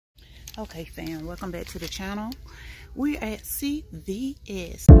Okay, fam, welcome back to the channel. We're at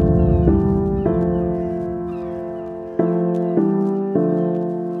CVS.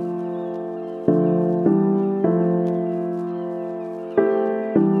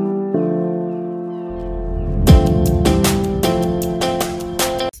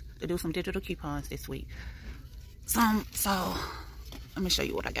 To do some digital coupons this week. So let me show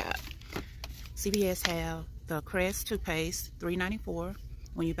you what I got. CVS have the Crest toothpaste, $3.94.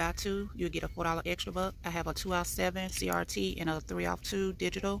 When you buy two, you'll get a $4 extra buck. I have a 2 off 7 CRT and a 3 off 2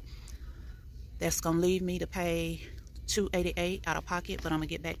 digital. That's gonna leave me to pay $2.88 out of pocket, but I'm gonna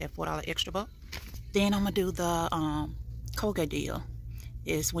get back that $4 extra buck. Then I'm gonna do the Colgate deal.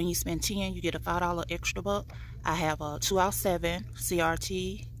 Is when you spend 10, you get a $5 extra buck. I have a 2 off 7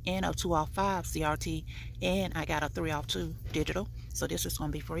 CRT and a 2 off 5 CRT, and I got a 3 off 2 digital. So this is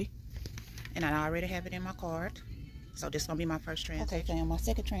gonna be free. And I already have it in my card. So this is gonna be my first transaction. Okay, fam, my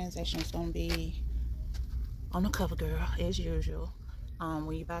second transaction is gonna be on the CoverGirl, as usual.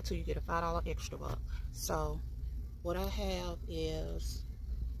 When you buy two, you get a $5 extra buck. So what I have is,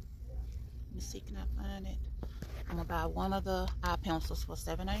 let me see, can I find it? I'm gonna buy one of the eye pencils for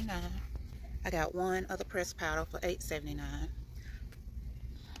 $7.99. I got one of the pressed powder for $8.79.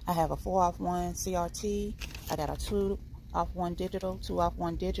 I have a 4 off 1 CRT. I got a 2 off 1 digital, 2 off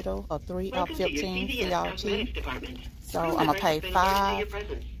 1 digital, a 3 off 15 CRT. So I'm gonna pay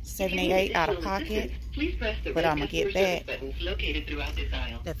 $5.78 out of pocket, but I'm gonna get back that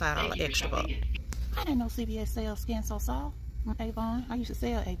 $5 extra buck. I didn't know CVS sells Skin So Soft from Avon. I used to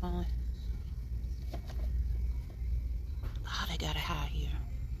sell Avon. Oh, they got it high here.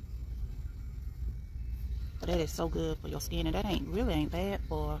 But that is so good for your skin, and that really ain't bad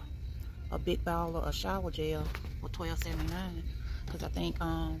for a big ball of a shower gel for $12.79, because I think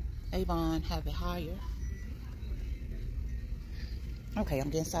Avon have it higher. Okay, I'm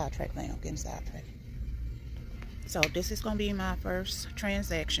getting sidetracked now. So this is gonna be my first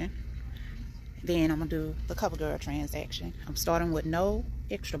transaction. Then I'm gonna do the CoverGirl transaction. I'm starting with no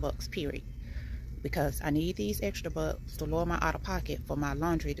extra bucks, period, because I need these extra bucks to lower my out of pocket for my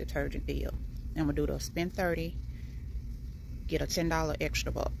laundry detergent bill. I'm gonna do the spend 30, get a $10 extra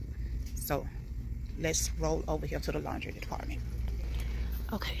buck. So let's roll over here to the laundry department.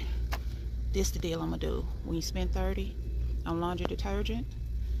 Okay, this is the deal I'm gonna do. When you spend 30 on laundry detergent,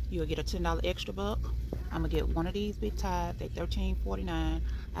 you'll get a $10 extra buck. I'm gonna get one of these big Tide. They're $13.49.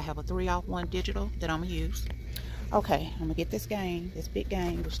 I have a 3 off 1 digital that I'm gonna use. Okay, I'm gonna get this big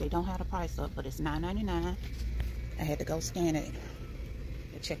game, which they don't have the price up, but it's $9.99. I had to go scan it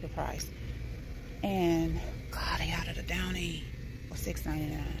to check the price. And God, they out of the Downy for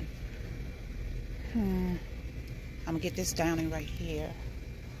 $6.99. I'm gonna get this Downy right here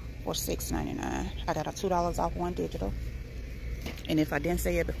for $6.99. I got a $2 off 1 digital. And if I didn't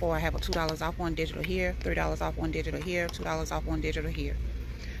say it before, I have a $2 off 1 digital here, $3 off 1 digital here, $2 off 1 digital here.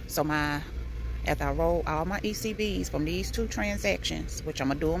 So after I roll all my ECBs from these two transactions, which I'm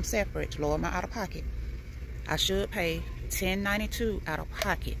gonna do them separate to lower my out of pocket, I should pay $10.92 out of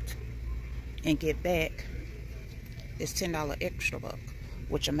pocket and get back this $10 extra buck,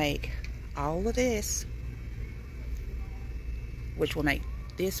 which will make all of this, which will make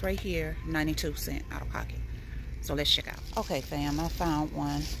this right here 92 cents out of pocket. So let's check out. Okay, fam, I found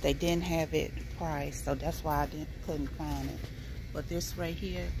one. They didn't have it priced, so that's why I couldn't find it. But this right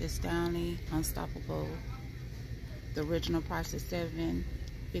here, this Downy Unstoppable, the original price is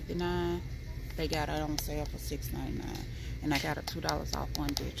 $7.59. They got it on sale for $6.99, and I got a $2 off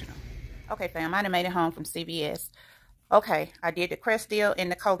 1 digital. Okay, fam, I done made it home from CVS. Okay, I did the Crest deal and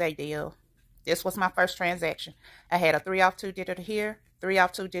the Colgate deal. This was my first transaction. I had a 3 off 2 digital here, 3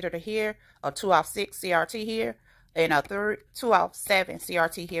 off 2 digital here, a 2 off 6 CRT here, and a 2 off 7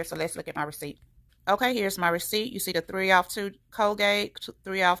 CRT here. So let's look at my receipt. Okay, here's my receipt. You see the 3 off 2 Colgate,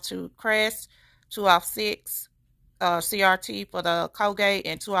 3 off 2 Crest, 2 off 6 CRT for the Colgate,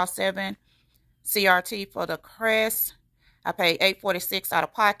 and 2 off 7 CRT for the Crest. I paid $8.46 out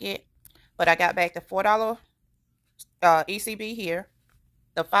of pocket, but I got back the $4 ECB here,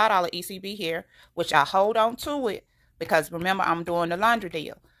 the $5 ECB here, which I hold on to it because remember I'm doing the laundry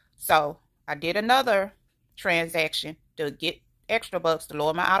deal. So I did another transaction to get extra bucks to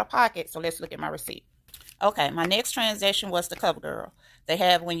lower my out of pocket. So let's look at my receipt. Okay, my next transaction was the CoverGirl. They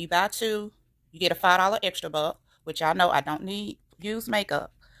have, when you buy two, you get a $5 extra buck, which I know I don't need use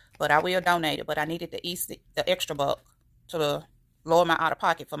makeup, but I will donate it. But I needed the extra buck to lower my out of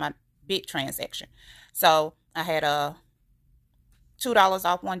pocket for my big transaction. So I had a $2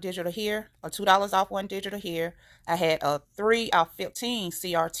 off 1 digital here, a $2 off 1 digital here. I had a 3 off 15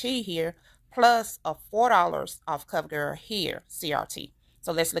 CRT here, plus a $4 off CoverGirl here, CRT.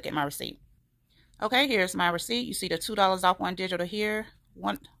 So let's look at my receipt. Okay, here's my receipt. You see the $2 off one digital here,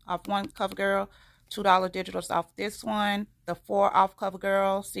 one off one CoverGirl, $2 digitals off this one, the 4 off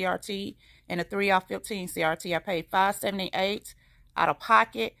CoverGirl CRT, and the 3 off 15 CRT. I paid $5.78 out of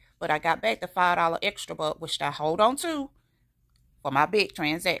pocket, but I got back the $5 extra buck, which I hold on to for my big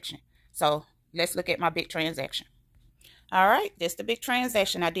transaction. So let's look at my big transaction. All right, this is the big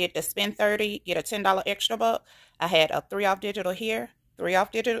transaction. I did the spend 30, get a $10 extra buck. I had a 3 off digital here, 3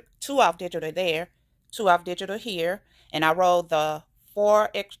 off digital, 2 off digital there, 2 off digital here, and I rolled the $4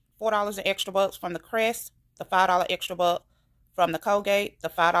 in extra bucks from the Crest, the $5 extra buck from the Colgate, the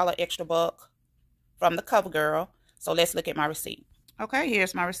 $5 extra buck from the CoverGirl. So let's look at my receipt. Okay,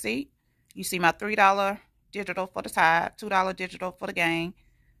 here's my receipt. You see my $3 digital for the Tide, $2 digital for the Gain,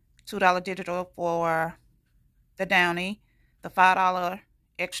 $2 digital for the Downy, the $5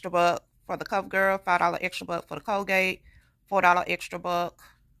 extra buck for the CoverGirl, $5 extra buck for the Colgate, $4 extra buck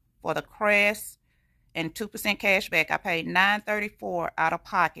for the Crest, and 2% cash back. I paid $9.34 out of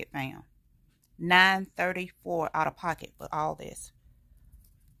pocket, fam. $9.34 out of pocket for all this.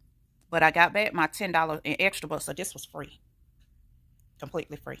 But I got back my $10 in extra bucks, so this was free.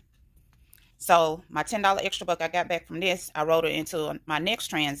 Completely free. So my $10 extra buck I got back from this, I wrote it into my next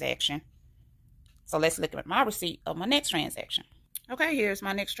transaction. So let's look at my receipt of my next transaction. Okay, here's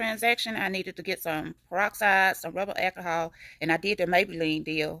my next transaction. I needed to get some peroxide, some rubbing alcohol, and I did the Maybelline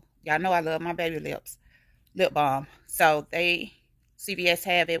deal. Y'all know I love my baby lips. Lip balm. So CVS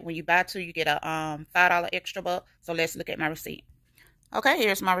have it. When you buy 2, you get a $5 extra buck. So let's look at my receipt. Okay,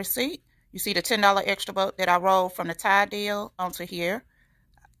 here's my receipt. You see the $10 extra buck that I rolled from the Tide deal onto here.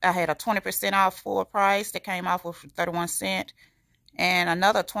 I had a 20% off full price that came off with 31 cents. And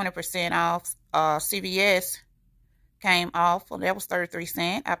another 20% off CVS came off. Well, that was 33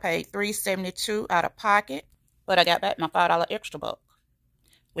 cents. I paid $3.72 out of pocket. But I got back my $5 extra buck,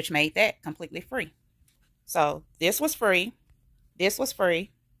 which made that completely free. So this was free. This was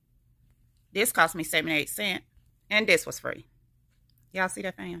free. This cost me 78 cents. And this was free. Y'all see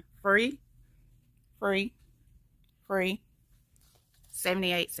that, fam? Free, free, free,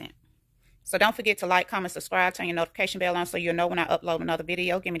 78 cents. So don't forget to like, comment, subscribe, turn your notification bell on so you'll know when I upload another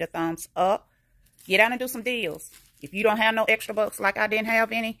video. Give me the thumbs up. Get out and do some deals. If you don't have no extra bucks like I didn't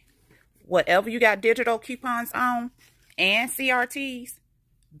have any, whatever you got digital coupons on and CRTs,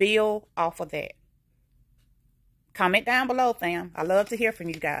 bill off of that. Comment down below, fam. I love to hear from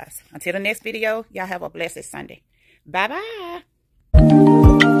you guys. Until the next video, y'all have a blessed Sunday. Bye-bye.